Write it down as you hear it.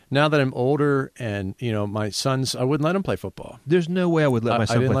now that I'm older and, my sons, I wouldn't let them play football. There's no way I would let my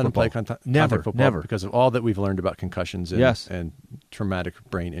son play football. I didn't let him play contact football because of all that we've learned about concussions and traumatic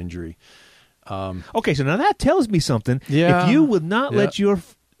brain injury. Okay, so now that tells me something. Yeah. If you would not let your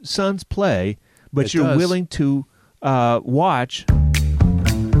sons play, but you're willing to watch...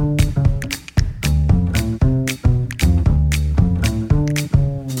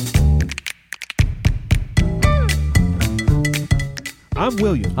 I'm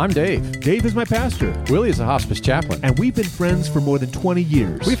William. I'm Dave. Dave is my pastor. Willie is a hospice chaplain. And we've been friends for more than 20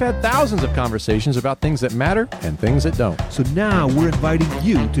 years. We've had thousands of conversations about things that matter and things that don't. So now we're inviting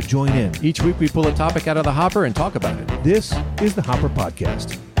you to join in. Each week we pull a topic out of the hopper and talk about it. This is the Hopper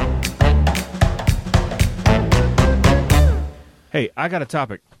Podcast. Hey, I got a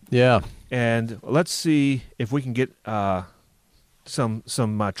topic. Yeah. And let's see if we can get some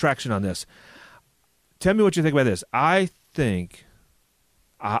traction on this. Tell me what you think about this. I think...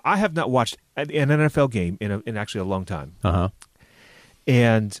 I have not watched an NFL game in actually a long time. Uh-huh.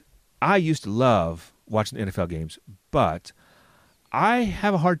 And I used to love watching NFL games, but I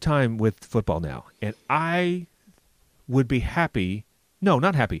have a hard time with football now. And I would be happy. No,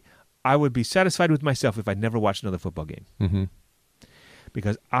 not happy. I would be satisfied with myself if I never watched another football game. Mm-hmm.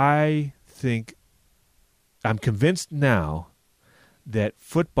 Because I think, I'm convinced now that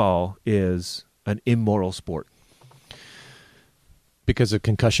football is an immoral sport. Because of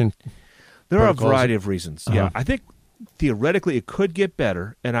concussion? There are a variety of reasons. Uh-huh. Yeah, I think theoretically it could get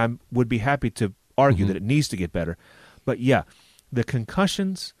better, and I would be happy to argue that it needs to get better. But yeah, the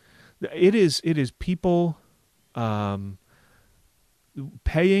concussions, it is people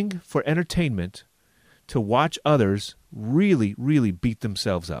paying for entertainment to watch others really, really beat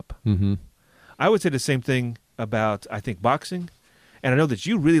themselves up. Mm-hmm. I would say the same thing about, I think, boxing, and I know that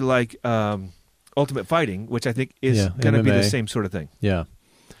you really like... Ultimate Fighting, which I think is going to be the same sort of thing. Yeah.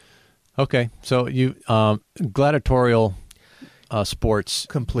 Okay. So you gladiatorial sports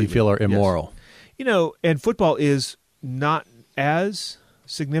completely you feel are immoral. Yes. And football is not as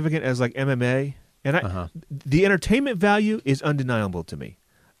significant as like MMA, and the entertainment value is undeniable to me.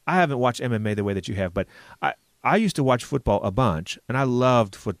 I haven't watched MMA the way that you have, but I used to watch football a bunch, and I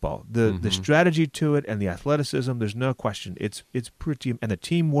loved football. The strategy to it and the athleticism, there's no question. It's pretty, and the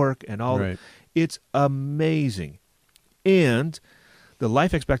teamwork and all. Right. It's amazing. And the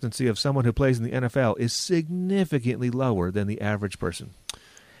life expectancy of someone who plays in the NFL is significantly lower than the average person.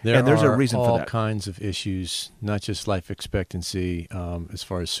 There's a reason for that. There are all kinds of issues, not just life expectancy, as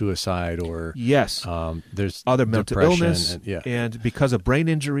far as suicide or there's other mental illness, and, and because of brain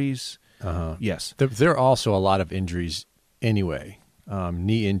injuries. Yes, there are also a lot of injuries anyway.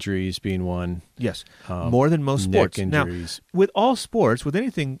 Knee injuries being one. Yes, more than most sports. Neck injuries. Now, with all sports, with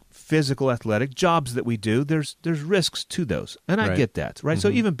anything physical, athletic, jobs that we do, there's risks to those, and I get that, right? So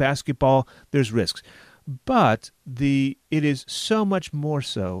even basketball, there's risks, but it is so much more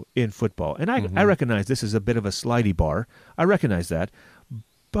so in football, and I recognize this is a bit of a slidey bar. I recognize that,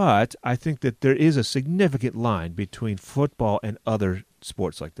 but I think that there is a significant line between football and other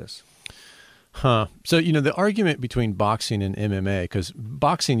sports like this. So, the argument between boxing and MMA, because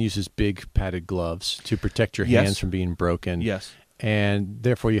boxing uses big padded gloves to protect your hands from being broken. Yes. And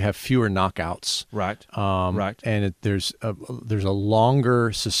therefore you have fewer knockouts. Right. Right. And there's a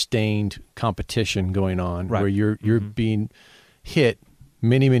longer sustained competition going on where you're being hit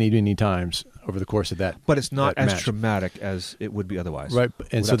many, many, many times over the course of that. But it's not as match. Traumatic as it would be otherwise. Right.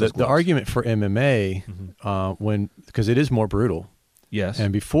 And so the argument for MMA, because it is more brutal. Yes.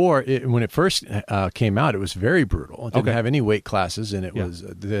 And before, when it first came out, it was very brutal. It didn't have any weight classes, and it was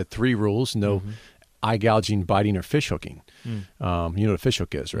the 3 rules: no eye gouging, biting, or fish hooking. You know what a fish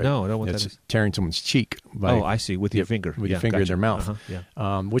hook is, right? No, I don't know what that is. Tearing someone's cheek. I see, with your finger. With your finger in their mouth.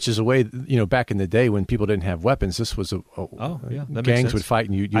 Which is a way, back in the day when people didn't have weapons, this was gangs would fight,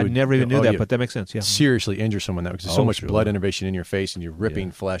 and you I would, never even knew that, but that makes sense, yeah. Seriously injure someone that because there's so much blood innervation in your face, and you're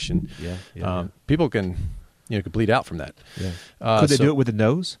ripping flesh, and people can... could bleed out from that. Yeah. Could they do it with the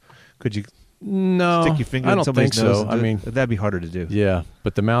nose? Could you stick your finger in somebody's nose? I mean, that'd be harder to do. Yeah,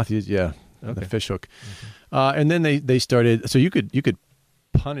 but the mouth is the fish hook. And then they started. So you could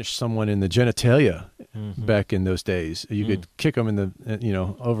punish someone in the genitalia back in those days. You could kick them in the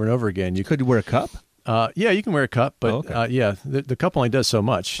over and over again. You could wear a cup. Yeah, you can wear a cup, but the cup only does so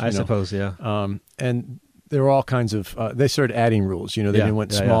much. I suppose. Yeah. And there were all kinds of. They started adding rules. They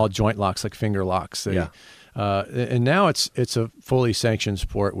went small joint locks like finger locks. And now it's a fully sanctioned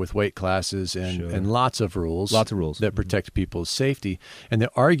sport with weight classes and lots of rules that protect people's safety. And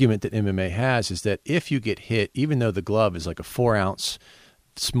the argument that MMA has is that if you get hit, even though the glove is like a 4-ounce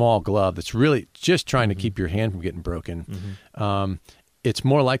small glove that's really just trying to keep your hand from getting broken, it's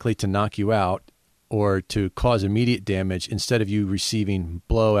more likely to knock you out or to cause immediate damage instead of you receiving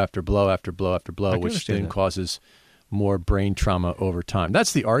blow after blow after blow after blow, which then causes more brain trauma over time.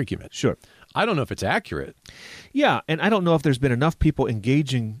 That's the argument. Sure. I don't know if it's accurate. Yeah, and I don't know if there's been enough people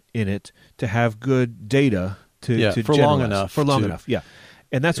engaging in it to have good data to for long enough. For long enough, yeah.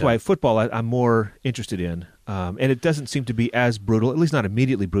 And that's why football I'm more interested in. And it doesn't seem to be as brutal, at least not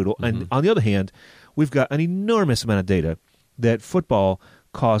immediately brutal. Mm-hmm. And on the other hand, we've got an enormous amount of data that football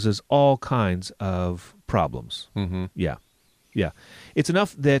causes all kinds of problems. Mm-hmm. Yeah. Yeah. It's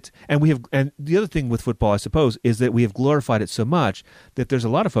enough that, and the other thing with football, I suppose, is that we have glorified it so much that there's a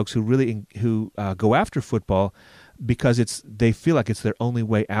lot of folks who go after football because they feel like it's their only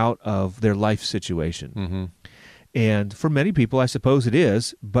way out of their life situation. Mm-hmm. And for many people, I suppose it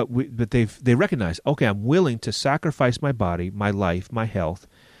is, but they recognize, okay, I'm willing to sacrifice my body, my life, my health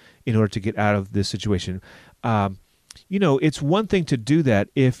in order to get out of this situation. It's one thing to do that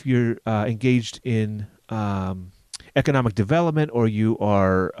if you're engaged in economic development, or you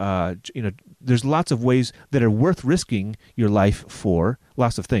are, there's lots of ways that are worth risking your life for,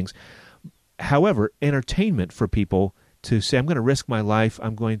 lots of things. However, entertainment for people to say, I'm going to risk my life,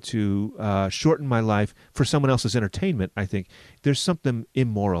 I'm going to shorten my life for someone else's entertainment, I think there's something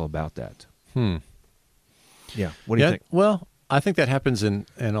immoral about that. Yeah. What do you think? Well, I think that happens in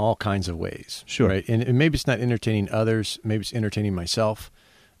all kinds of ways. Sure. Right? And maybe it's not entertaining others, maybe it's entertaining myself.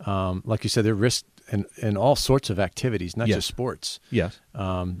 Like you said, there are risks in all sorts of activities, not just sports. Yes.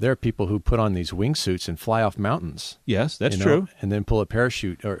 There are people who put on these wingsuits and fly off mountains. Yes, that's true. And then pull a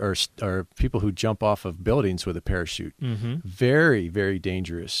parachute, or people who jump off of buildings with a parachute. Mm-hmm. Very, very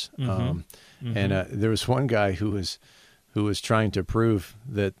dangerous. Mm-hmm. And there was one guy who was trying to prove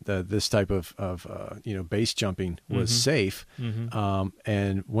that this type of base jumping was safe,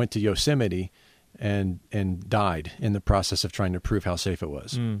 and went to Yosemite and died in the process of trying to prove how safe it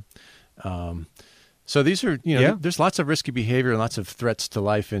was. So these are, there's lots of risky behavior and lots of threats to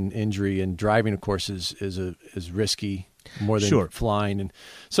life and injury, and driving, of course, is risky more than flying. And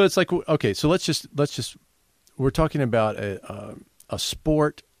so it's like, okay, so let's just we're talking about a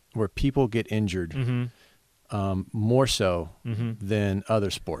sport where people get injured more so than other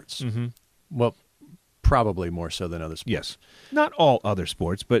sports. Well, probably more so than other sports. Yes. Not all other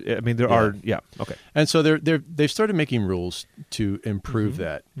sports, but I mean, there are, okay. And so they've started making rules to improve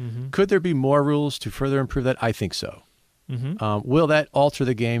that. Could there be more rules to further improve that? I think so. Will that alter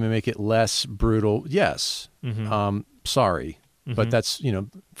the game and make it less brutal? Yes. Sorry. But that's,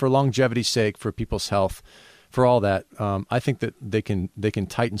 for longevity's sake, for people's health, for all that, I think that they can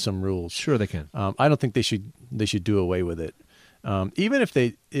tighten some rules. Sure they can. I don't think they should do away with it. Even if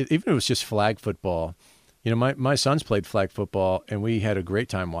it was just flag football. My sons played flag football, and we had a great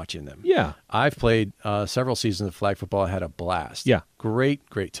time watching them. Yeah. I've played several seasons of flag football. I had a blast. Yeah. Great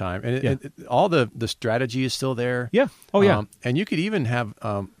time. And all the strategy is still there. Yeah. Oh, yeah. And you could even have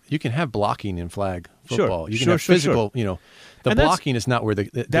blocking in flag football. Sure. You can have physical, the blocking is not where the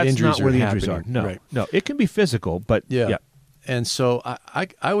injuries are happening. No. Right. No, it can be physical, but yeah. And so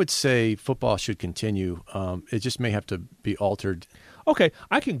I would say football should continue. It just may have to be altered. Okay,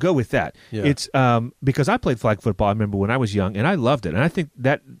 I can go with that. Yeah. It's because I played flag football, I remember when I was young, and I loved it. And I think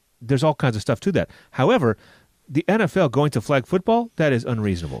that there's all kinds of stuff to that. However, the NFL going to flag football, that is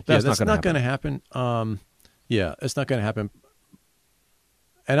unreasonable. That's not going to happen. It's not going to happen.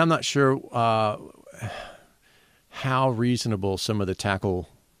 And I'm not sure how reasonable some of the tackle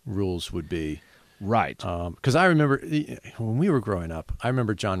rules would be. Right. Because I remember when we were growing up, I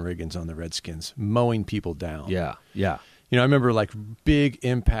remember John Riggins on the Redskins mowing people down. Yeah. I remember like big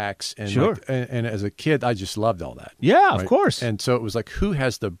impacts, and sure. And as a kid, I just loved all that. Yeah, right? Of course. And so it was like, who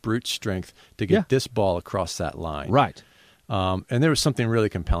has the brute strength to get this ball across that line? Right. And there was something really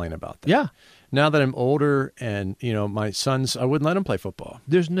compelling about that. Yeah. Now that I'm older, and my sons, I wouldn't let them play football.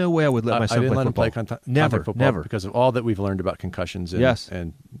 The's no way I would let my son play football. I didn't let them play contact football because of all that we've learned about concussions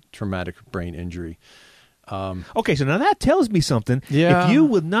and traumatic brain injury. Okay, so now that tells me something. Yeah. If you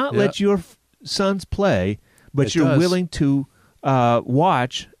would not let your sons play, but you're willing to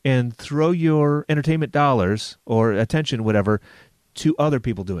watch and throw your entertainment dollars or attention, whatever, to other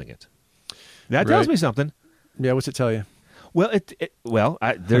people doing it, that tells me something. Yeah, what's it tell you? Well,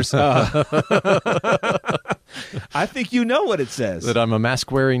 there's. I think you know what it says. That I'm a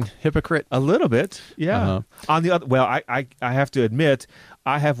mask-wearing hypocrite. A little bit, yeah. On the other, I have to admit,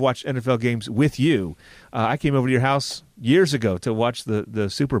 I have watched NFL games with you. I came over to your house years ago to watch the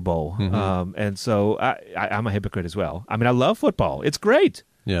Super Bowl, and so I'm a hypocrite as well. I mean, I love football; it's great.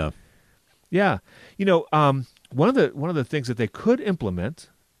 Yeah. One of the things that they could implement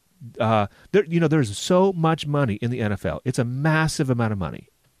there's so much money in the NFL. It's a massive amount of money.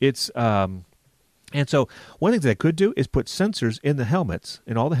 And so one thing that they could do is put sensors in the helmets,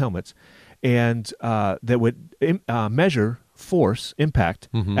 in all the helmets, and that would measure force, impact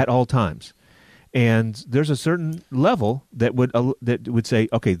at all times. And there's a certain level that would say,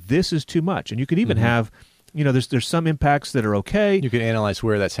 okay, this is too much. And you could even have, there's some impacts that are okay. You can analyze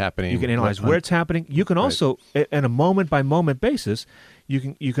where that's happening. You can analyze where it's happening. You can also, on a moment-by-moment basis,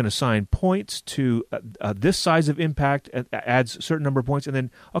 you can assign points to this size of impact, adds a certain number of points, and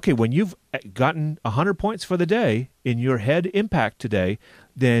then, okay, when you've gotten 100 points for the day in your head impact today,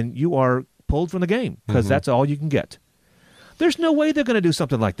 then you are pulled from the game because that's all you can get. There's no way they're going to do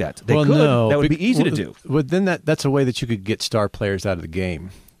something like that. They could. No. That would be easy to do. Well, then that's a way that you could get star players out of the game.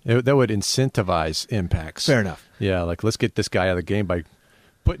 That would incentivize impacts. Fair enough. Yeah, like let's get this guy out of the game by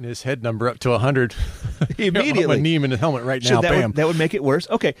putting his head number up to 100 immediately. I'm going to knee him in the helmet right now. Bam. That would make it worse.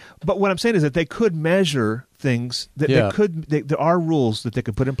 Okay, but what I'm saying is that they could measure things that there are rules that they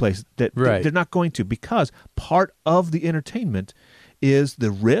could put in place that they're not going to, because part of the entertainment is the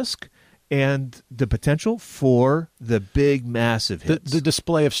risk and the potential for the big, massive hits. The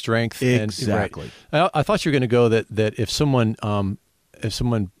display of strength. Exactly. I thought you were going to go that if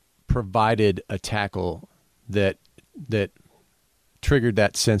someone provided a tackle that triggered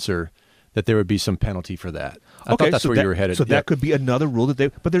that sensor, that there would be some penalty for that. I thought that's where you were headed. So that could be another rule that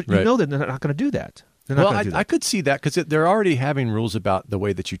you know that they're not going to do that. I could see that because they're already having rules about the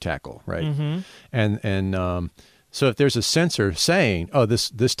way that you tackle, right? And so if there's a sensor saying, "Oh,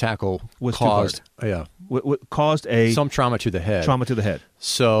 this tackle was caused caused some trauma to the head,"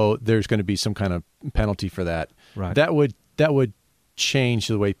 so there's going to be some kind of penalty for that. Right. That would change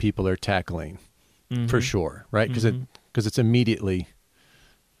the way people are tackling, for sure, right? Because it's immediately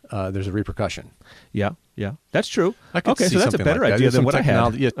there's a repercussion. Yeah, that's true. Okay, so that's a better idea than what I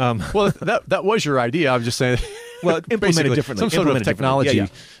had. Yeah. Well, that was your idea. I was just saying. Well, implemented differently. Some sort of technology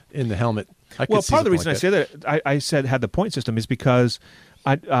in the helmet. Part of the reason I say that I said had the point system is because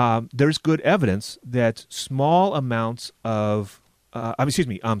there's good evidence that small amounts of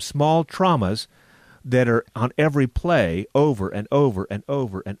small traumas that are on every play over and over and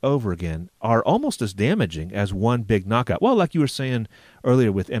over and over again are almost as damaging as one big knockout. Well, like you were saying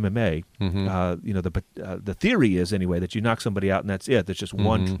earlier with MMA, the theory is anyway that you knock somebody out and that's it. There's just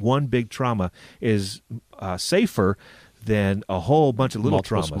one big trauma is safer than a whole bunch of little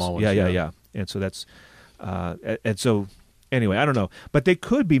multiple traumas. Small ones, Yeah. And so that's and so. Anyway, I don't know, but they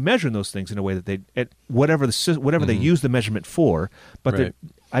could be measuring those things in a way that they whatever they use the measurement for. But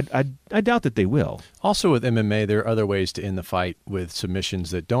I doubt that they will. Also, with MMA, there are other ways to end the fight with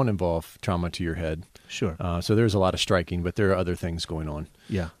submissions that don't involve trauma to your head. Sure. So there's a lot of striking, but there are other things going on.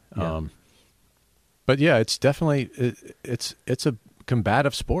 Yeah. But yeah, it's definitely it's a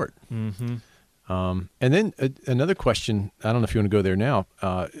combative sport. Mm-hmm. And then another question. I don't know if you want to go there now.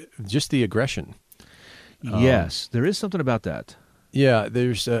 Just the aggression. Yes, there is something about that. Yeah,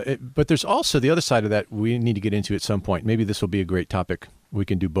 but there's also the other side of that we need to get into at some point. Maybe this will be a great topic. We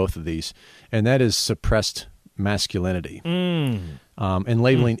can do both of these, and that is suppressed masculinity, and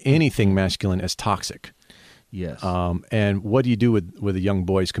labeling anything masculine as toxic. Yes. And what do you do with a young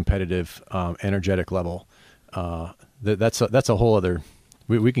boy's competitive, energetic level? That's a whole other.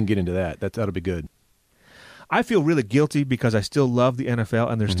 We can get into that. That'll be good. I feel really guilty because I still love the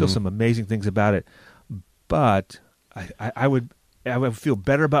NFL, and there's still some amazing things about it. But I would feel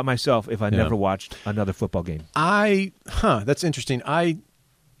better about myself if I never watched another football game. That's interesting. I'm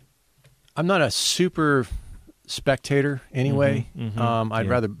not a super spectator anyway. I'd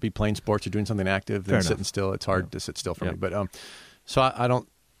rather be playing sports or doing something active than sitting still. It's hard to sit still for me. But so I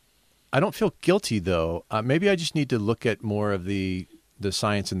don't feel guilty though. Maybe I just need to look at more of the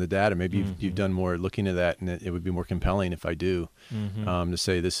science and the data. Maybe you've done more looking at that, and it would be more compelling if I do to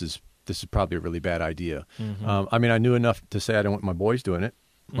say this is probably a really bad idea. I mean, I knew enough to say I don't want my boys doing it,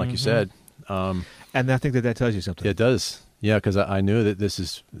 like you said. And I think that tells you something. It does. Yeah, because I knew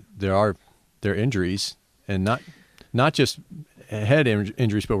that there are injuries, and not just head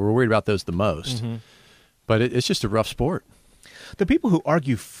injuries, but we're worried about those the most. But it's just a rough sport. The people who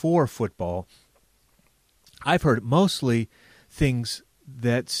argue for football, I've heard mostly things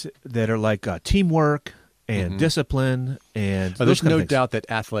that are like teamwork and discipline, and there's no doubt that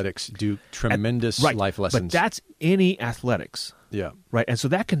athletics do tremendous life lessons. But that's any athletics. Yeah. Right. And so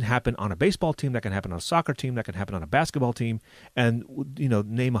that can happen on a baseball team, that can happen on a soccer team, that can happen on a basketball team, and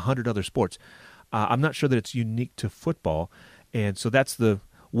name 100 other sports. I'm not sure that it's unique to football. And so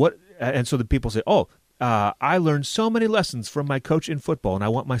and so the people say, I learned so many lessons from my coach in football, and I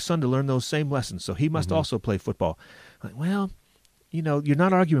want my son to learn those same lessons, so he must also play football. I'm like, well, you're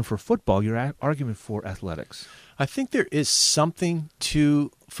not arguing for football, you're arguing for athletics. I think there is something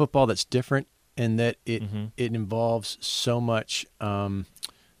to football that's different in that it involves so much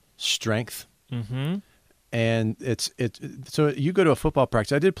strength. Mm-hmm. And so you go to a football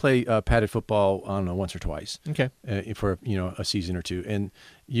practice. I did play padded football, I don't know, once or twice. Okay. For a season or two, and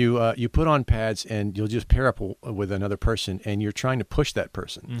you put on pads and you'll just pair up with another person, and you're trying to push that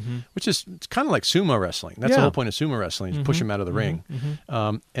person, which is it's kind of like sumo wrestling. That's the whole point of sumo wrestling is push them out of the ring.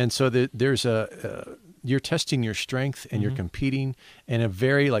 And so there's you're testing your strength and you're competing in a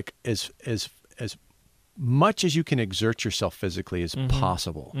very as much as you can exert yourself physically as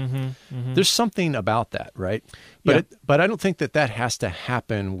possible. There's something about that, right? But I don't think that has to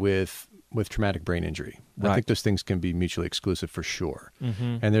happen with traumatic brain injury. Right. I think those things can be mutually exclusive for sure.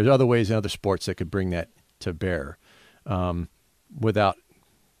 And there's other ways in other sports that could bring that to bear without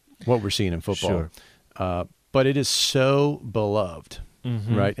what we're seeing in football. Sure. But it is so beloved,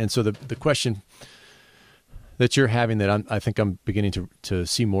 right? And so the question that you're having that I think I'm beginning to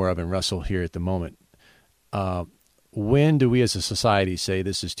see more of and wrestle here at the moment, when do we as a society say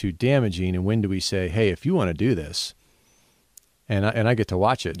this is too damaging, and when do we say, hey, if you want to do this and I get to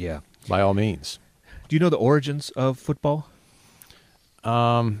watch it, by all means. Do you know the origins of football?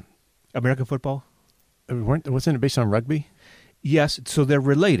 American football? Wasn't it based on rugby? Yes, so they're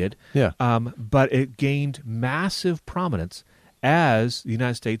related. Yeah. But it gained massive prominence as the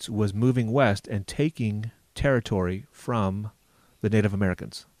United States was moving west and taking territory from the Native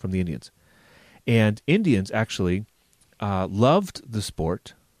Americans, from the Indians. And Indians actually loved the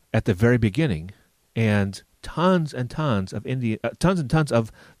sport at the very beginning, and tons and tons of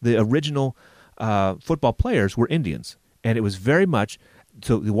the original football players were Indians. And it was very much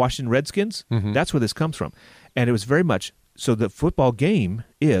so the Washington Redskins. That's where this comes from, and it was very much so. The football game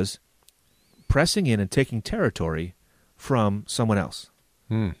is pressing in and taking territory from someone else.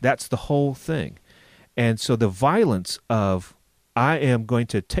 That's the whole thing, and so the violence of I am going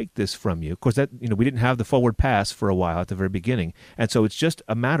to take this from you. Of course, that we didn't have the forward pass for a while at the very beginning, and so it's just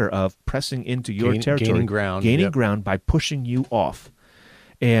a matter of pressing into your territory, gaining ground by pushing you off.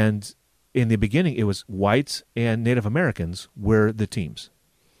 And in the beginning, it was whites and Native Americans were the teams.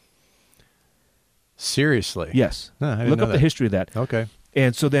 Seriously? Yes. No, I didn't Look know up that. the history of that. Okay.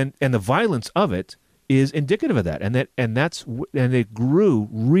 And so then, and the violence of it is indicative of that, and it grew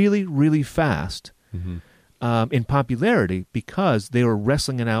really, really fast. In popularity because they were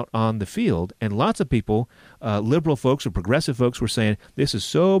wrestling it out on the field, and lots of people, liberal folks or progressive folks, were saying this is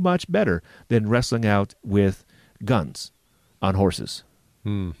so much better than wrestling out with guns on horses.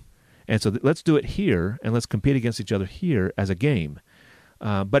 And so let's do it here, and let's compete against each other here as a game.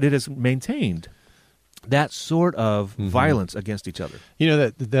 But it has maintained that sort of violence against each other.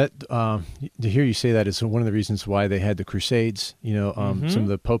 To hear you say that is one of the reasons why they had the Crusades. Some of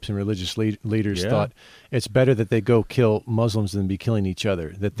the popes and religious leaders thought it's better that they go kill Muslims than be killing each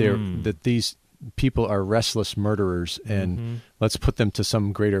other. That these people are restless murderers, and let's put them to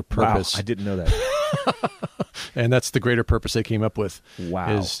some greater purpose. Wow, I didn't know that. And that's the greater purpose they came up with.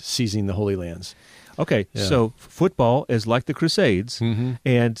 Wow. Is seizing the Holy Lands. Okay, so football is like the Crusades,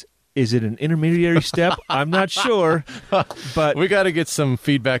 and is it an intermediary step? I'm not sure, but we got to get some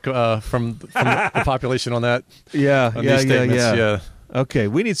feedback from the population on that. Yeah. Okay,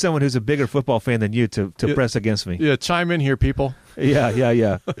 we need someone who's a bigger football fan than you to press against me. Yeah, chime in here, people.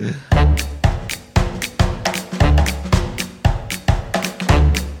 Yeah.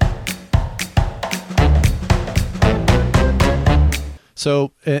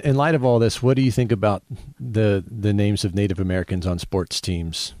 So, in light of all this, what do you think about the names of Native Americans on sports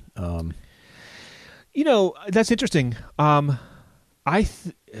teams? That's interesting. I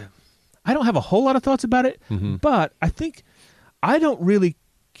don't have a whole lot of thoughts about it, but I think I don't really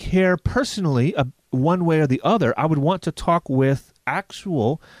care personally one way or the other. I would want to talk with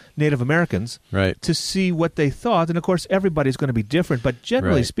actual Native Americans to see what they thought. And, of course, everybody's going to be different. But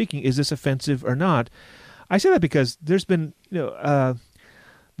generally speaking, is this offensive or not? I say that because there's been, the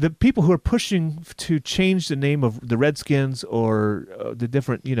people who are pushing to change the name of the Redskins or the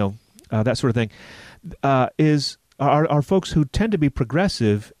different, that sort of thing, are folks who tend to be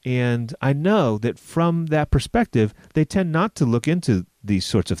progressive, and I know that from that perspective, they tend not to look into these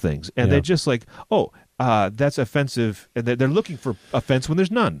sorts of things, and they're just like, that's offensive, and they're looking for offense when there's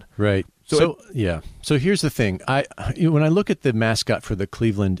none. Right. So here's the thing. When I look at the mascot for the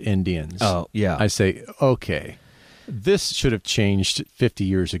Cleveland Indians, I say, okay, this should have changed 50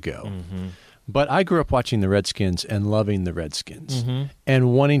 years ago. But I grew up watching the Redskins and loving the Redskins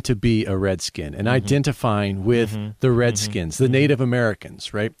and wanting to be a Redskin and identifying with the Redskins, the Native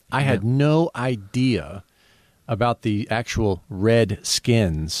Americans, right? I had no idea about the actual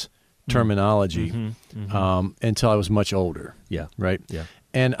Redskins terminology until I was much older. Yeah. Right? Yeah.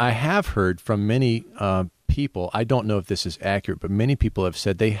 And I have heard from many people, I don't know if this is accurate, but many people have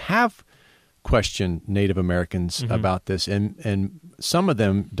said they have questioned Native Americans about this, and some of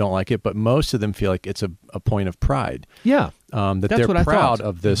them don't like it, but most of them feel like it's a point of pride. Yeah. That That's they're proud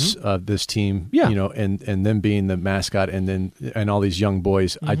of this team, Yeah. and them being the mascot, and all these young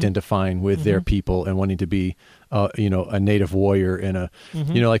boys identifying with their people and wanting to be, a native warrior and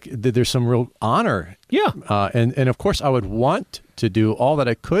there's some real honor. Yeah. And of course I would want to do all that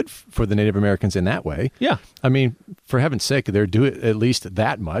I could for the Native Americans in that way. Yeah. I mean, for heaven's sake, they're doing at least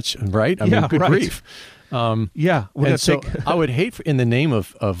that much, right? I mean, good grief. Yeah. And so I would hate in the name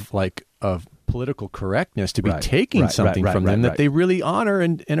of political correctness to be taking something from them that they really honor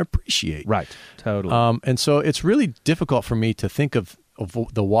and appreciate. Right. Totally. And so it's really difficult for me to think of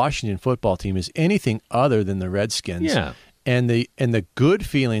the Washington football team as anything other than the Redskins. Yeah. And the good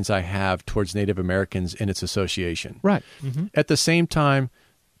feelings I have towards Native Americans in its association. Right. At the same time,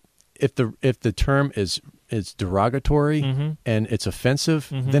 if the term is derogatory and it's offensive,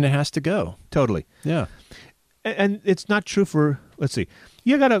 then it has to go. Totally. Yeah. And it's not true for, let's see,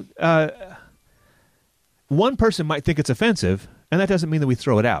 you got to, one person might think it's offensive, and that doesn't mean that we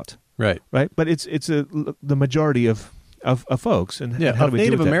throw it out. Right. Right. But it's the majority of folks. And how do we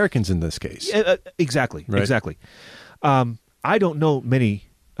Native deal with Americans in this case. Exactly. Right. Exactly. I don't know many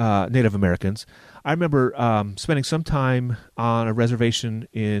Native Americans. I remember spending some time on a reservation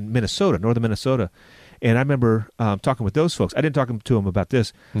in Minnesota, northern Minnesota, and I remember talking with those folks. I didn't talk to them about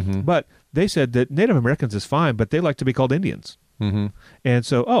this, but they said that Native Americans is fine, but they like to be called Indians. And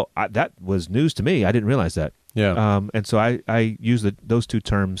so, that was news to me. I didn't realize that. Yeah. And so I use those two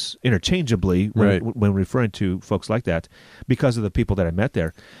terms interchangeably when referring to folks like that because of the people that I met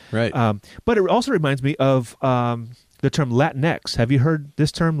there. Right. But it also reminds me of the term Latinx. Have you heard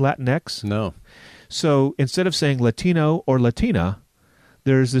this term, Latinx? No. So instead of saying Latino or Latina,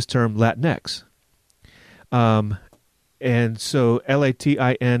 there's this term Latinx. And so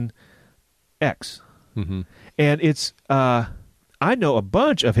Latinx. And it's, I know a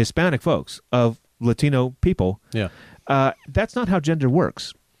bunch of Hispanic folks, of Latino people. Yeah. That's not how gender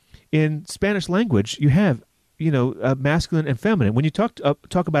works. In Spanish language, you have, masculine and feminine. When you talk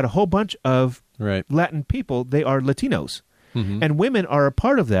about a whole bunch of Latin people, they are Latinos. And women are a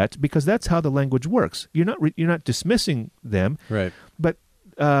part of that because that's how the language works. You're not dismissing them. Right. But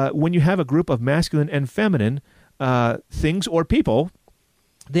when you have a group of masculine and feminine things or people,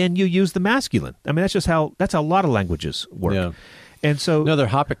 then you use the masculine. I mean, that's how a lot of languages work. Yeah. And so another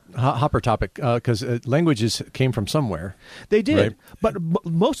hopper topic, because languages came from somewhere. They did, right? But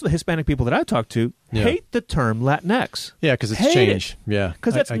most of the Hispanic people that I talked to hate the term Latinx. Yeah, because it's changed. Yeah,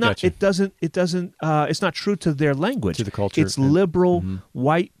 because that's not. It doesn't. It's not true to their language. To the culture. It's liberal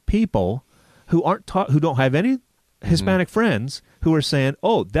white people who aren't who don't have any Hispanic friends who are saying,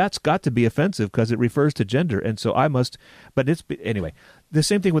 "Oh, that's got to be offensive because it refers to gender," and so I must. But anyway. The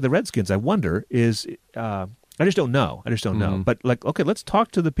same thing with the Redskins. I wonder is. I just don't know. But okay, let's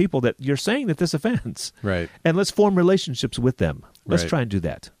talk to the people that you're saying that this offends. Right. And let's form relationships with them. Let's try and do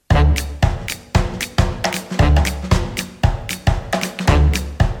that.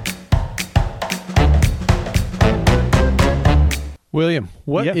 William,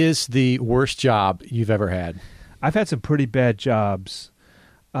 what is the worst job you've ever had? I've had some pretty bad jobs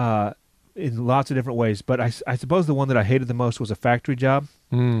in lots of different ways, but I suppose the one that I hated the most was a factory job.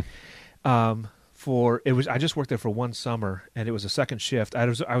 I just worked there for one summer, and it was a second shift. I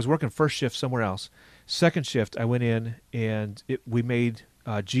was working first shift somewhere else. Second shift, I went in and we made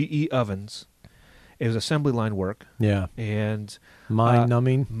GE ovens. It was assembly line work. Yeah, and mind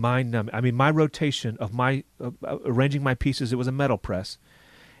numbing. I mean, my rotation of my arranging my pieces. It was a metal press,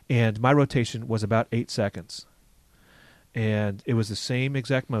 and my rotation was about 8 seconds. And it was the same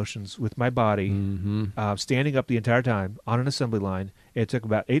exact motions with my body, standing up the entire time on an assembly line. It took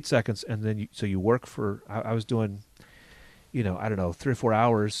about 8 seconds, and then you work for. I was doing, I don't know, 3 or 4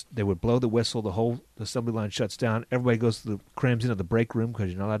 hours. They would blow the whistle. The whole assembly line shuts down. Everybody crams into the break room because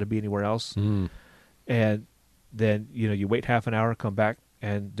you're not allowed to be anywhere else. And then you wait half an hour, come back,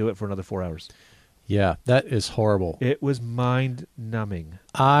 and do it for another 4 hours. Yeah, that is horrible. It was mind numbing.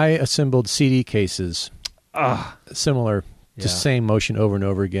 I assembled CD cases. Similar, just same motion over and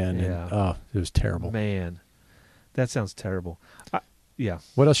over again. Yeah. And, it was terrible. Man, that sounds terrible. Yeah.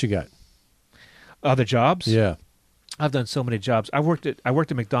 What else you got? Other jobs? Yeah. I've done so many jobs. I worked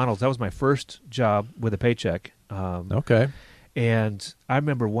at McDonald's. That was my first job with a paycheck. Okay. And I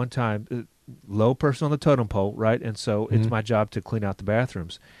remember one time, low person on the totem pole, right? And so it's my job to clean out the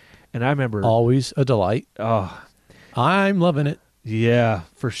bathrooms. And I remember... Always a delight. Oh. I'm loving it. Yeah,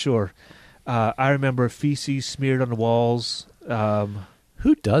 for sure. I remember feces smeared on the walls.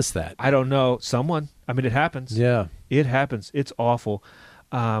 Who does that? I don't know. Someone. I mean, it happens. Yeah. It happens. It's awful.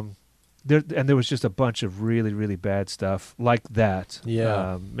 There was just a bunch of really, really bad stuff like that.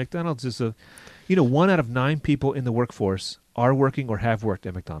 Yeah. McDonald's is 1 out of 9 people in the workforce are working or have worked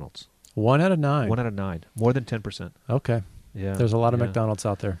at McDonald's. 1 out of 9. 1 out of 9. More than 10%. Okay. Yeah. There's a lot of McDonald's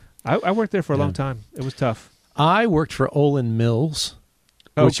out there. I worked there for a long time. It was tough. I worked for Olin Mills.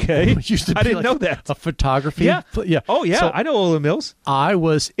 Okay. Which used to be I didn't know that. A photography. Yeah. Yeah. Oh, yeah. So I know Olin Mills. I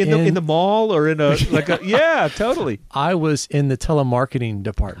was in the mall or in a yeah, totally. I was in the telemarketing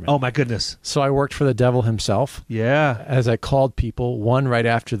department. Oh my goodness. So I worked for the devil himself. Yeah. As I called people one right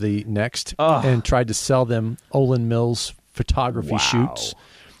after the next and tried to sell them Olin Mills photography shoots.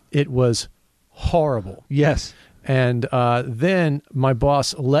 It was horrible. Yes. And then my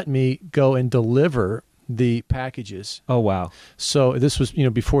boss let me go and deliver the packages. Oh, wow. So this was,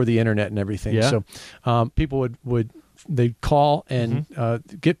 before the internet and everything. Yeah. So people they'd call and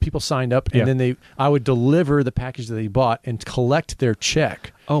get people signed up, and then I would deliver the package that they bought and collect their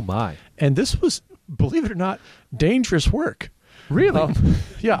check. Oh, my. And this was, believe it or not, dangerous work. Really?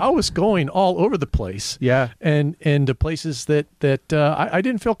 Yeah, I was going all over the place. Yeah. And to places that I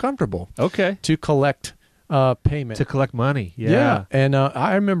didn't feel comfortable. Okay. To collect payment. To collect money. Yeah. And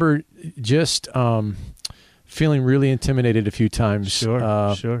I remember just feeling really intimidated a few times.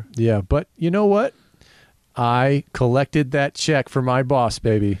 Sure. Yeah, but you know what? I collected that check for my boss,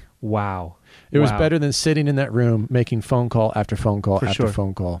 baby. Wow. It was better than sitting in that room making phone call after phone call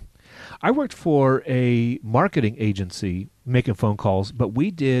phone call. I worked for a marketing agency making phone calls, but we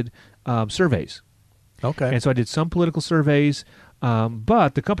did surveys. Okay. And so I did some political surveys,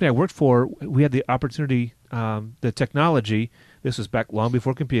 but the company I worked for, we had the opportunity, the technology, this was back long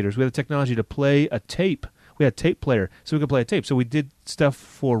before computers, we had the technology to play a tape. We had a tape player, so we could play a tape. So we did stuff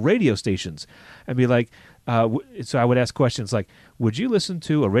for radio stations and be like, so I would ask questions like, would you listen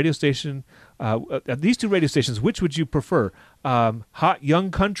to a radio station, these two radio stations, which would you prefer? Hot Young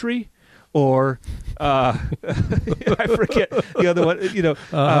Country or I forget the other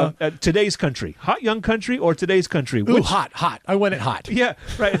one, Today's Country. Hot Young Country or Today's Country? Ooh, hot. I want it hot. Yeah,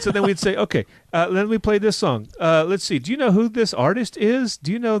 right. And so then we'd say, okay, let me play this song. Let's see. Do you know who this artist is?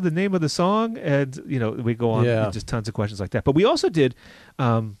 Do you know the name of the song? And, we go on just tons of questions like that. But we also did,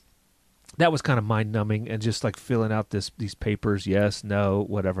 that was kind of mind-numbing and just like filling out these papers, yes, no,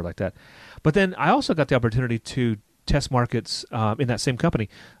 whatever like that. But then I also got the opportunity to test markets in that same company,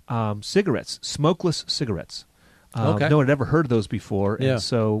 cigarettes, smokeless cigarettes. Okay. No one had ever heard of those before, and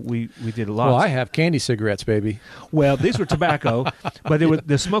so we did a lot. Well, I have candy cigarettes, baby. Well, these were tobacco, but they were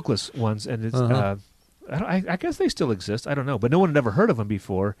the smokeless ones, and it's, I guess they still exist. I don't know, but no one had ever heard of them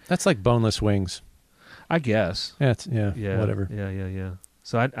before. That's like boneless wings. I guess. Yeah, whatever. Yeah.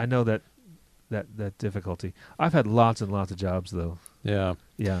 So I know that difficulty. I've had lots and lots of jobs, though. Yeah.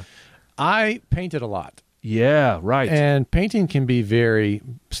 Yeah. I painted a lot. Yeah, right. And painting can be very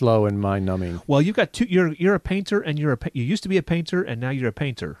slow and mind-numbing. Well, you've got two. You're a painter, and you used to be a painter, and now you're a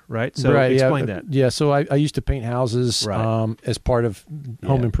painter, right? So explain that. Yeah, so I used to paint houses as part of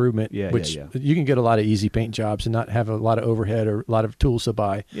home improvement, which you can get a lot of easy paint jobs and not have a lot of overhead or a lot of tools to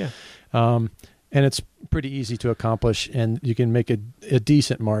buy. Yeah. And it's pretty easy to accomplish, and you can make a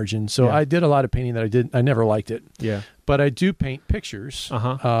decent margin. So I did a lot of painting that I never liked it. Yeah. But I do paint pictures,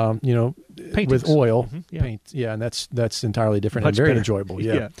 Paintings. with oil paint. Yeah, and that's entirely different Much and very better. enjoyable.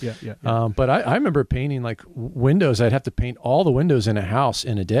 Yeah. But I remember painting like windows. I'd have to paint all the windows in a house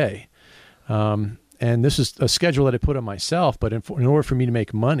in a day. And this is a schedule that I put on myself. But in order for me to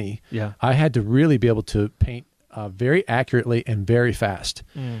make money, I had to really be able to paint very accurately and very fast.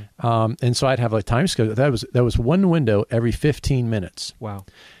 And so I'd have a time schedule. That was one window every 15 minutes. Wow.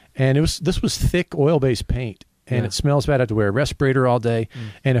 And this was thick oil-based paint, and it smells bad. I had to wear a respirator all day.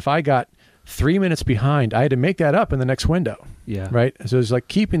 And if I got 3 minutes behind, I had to make that up in the next window. Yeah. Right? So it was like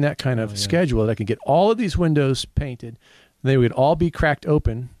keeping that kind of schedule that I could get all of these windows painted. They would all be cracked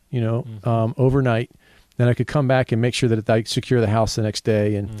open, overnight. Then I could come back and make sure that I secure the house the next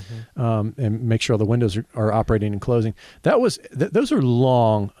day and make sure all the windows are operating and closing. Those are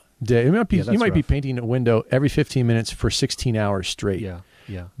long days. You might be painting a window every 15 minutes for 16 hours straight.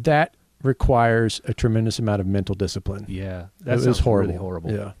 Yeah. That requires a tremendous amount of mental discipline. Yeah. That was horrible. Really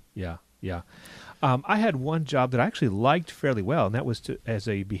horrible. Yeah. I had one job that I actually liked fairly well, and that was as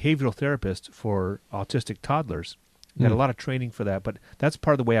a behavioral therapist for autistic toddlers. I had a lot of training for that, but that's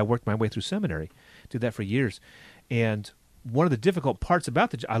part of the way I worked my way through seminary. Did that for years. And one of the difficult parts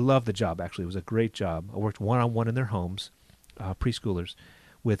about I love the job, actually. It was a great job. I worked one-on-one in their homes, preschoolers.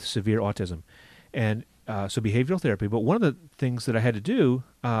 with severe autism. And so behavioral therapy. But one of the things that I had to do,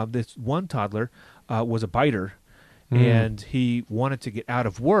 this one toddler was a biter. And he wanted to get out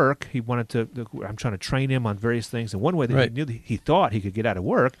of work. He wanted to. I'm trying to train him on various things. And one way that he thought he could get out of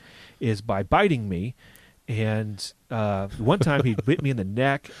work is by biting me. And one time he bit me in the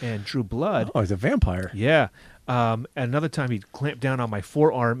neck and drew blood. Oh, he's a vampire. Yeah. And another time he clamped down on my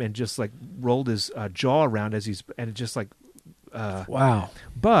forearm and just like rolled his jaw around and just like. Wow.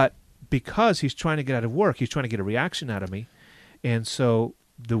 But because he's trying to get out of work, he's trying to get a reaction out of me, and so.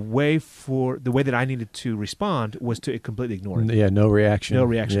 The way that I needed to respond was to completely ignore it. Yeah, no reaction. No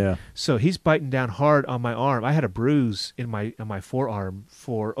reaction. Yeah. So he's biting down hard on my arm. I had a bruise in my forearm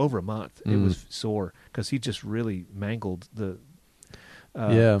for over a month. It was sore because he just really mangled the.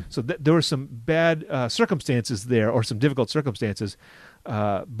 So there were some bad circumstances there, or some difficult circumstances,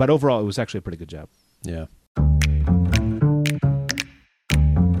 but overall it was actually a pretty good job. Yeah.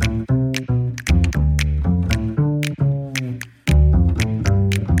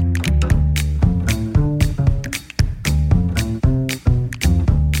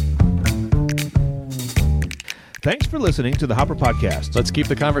 Thanks for listening to the Hopper Podcast. Let's keep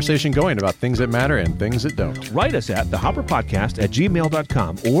the conversation going about things that matter and things that don't. Write us at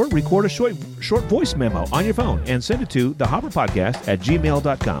thehopperpodcast@gmail.com or record a short voice memo on your phone and send it to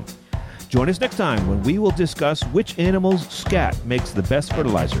thehopperpodcast@gmail.com. Join us next time when we will discuss which animal's scat makes the best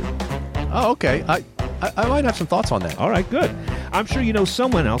fertilizer. Oh, okay. I might have some thoughts on that. All right, good. I'm sure you know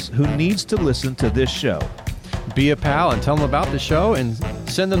someone else who needs to listen to this show. Be a pal and tell them about the show and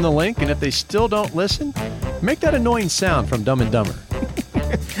send them the link. And if they still don't listen, make that annoying sound from Dumb and Dumber.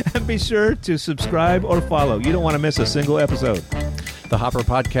 And be sure to subscribe or follow. You don't want to miss a single episode. The Hopper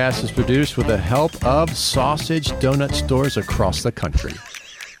Podcast is produced with the help of sausage donut stores across the country.